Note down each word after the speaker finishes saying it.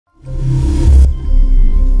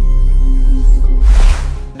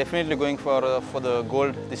definitely going for the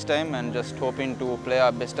gold this time and just hoping to play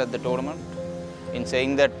our best at the tournament. In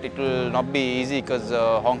saying that, it will not be easy because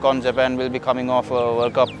Hong Kong, Japan will be coming off a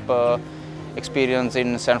World Cup experience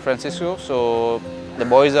in San Francisco. So the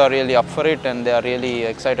boys are really up for it and they are really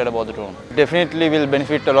excited about the tournament. Definitely will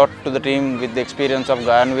benefit a lot to the team with the experience of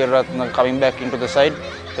Gayan Weeraratne coming back into the side,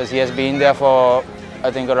 because he has been there for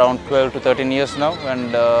I think around 12 to 13 years now,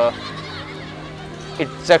 and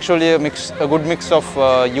it's actually a good mix of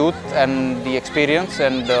youth and the experience,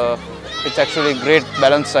 and it's actually a great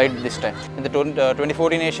balanced side this time. In the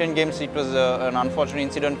 2014 Asian Games, it was an unfortunate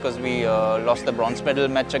incident because we lost the bronze medal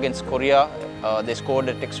match against Korea. They scored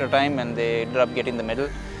at extra time and they ended up getting the medal.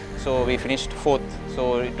 So we finished 4th.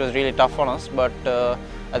 So it was really tough on us, but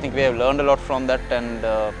I think we have learned a lot from that, and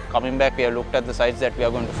coming back we have looked at the sides that we are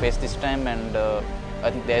going to face this time, and I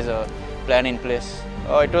think there's a plan in place.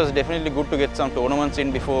 It was definitely good to get some tournaments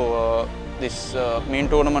in before this main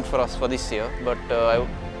tournament for us for this year, but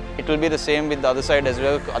it will be the same with the other sides as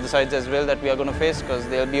well that we are going to face, because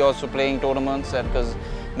they'll be also playing tournaments, and because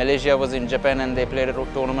Malaysia was in Japan and they played a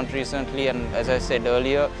tournament recently, and as I said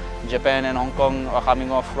earlier, Japan and Hong Kong are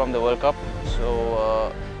coming off from the World Cup,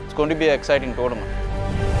 so it's going to be an exciting tournament.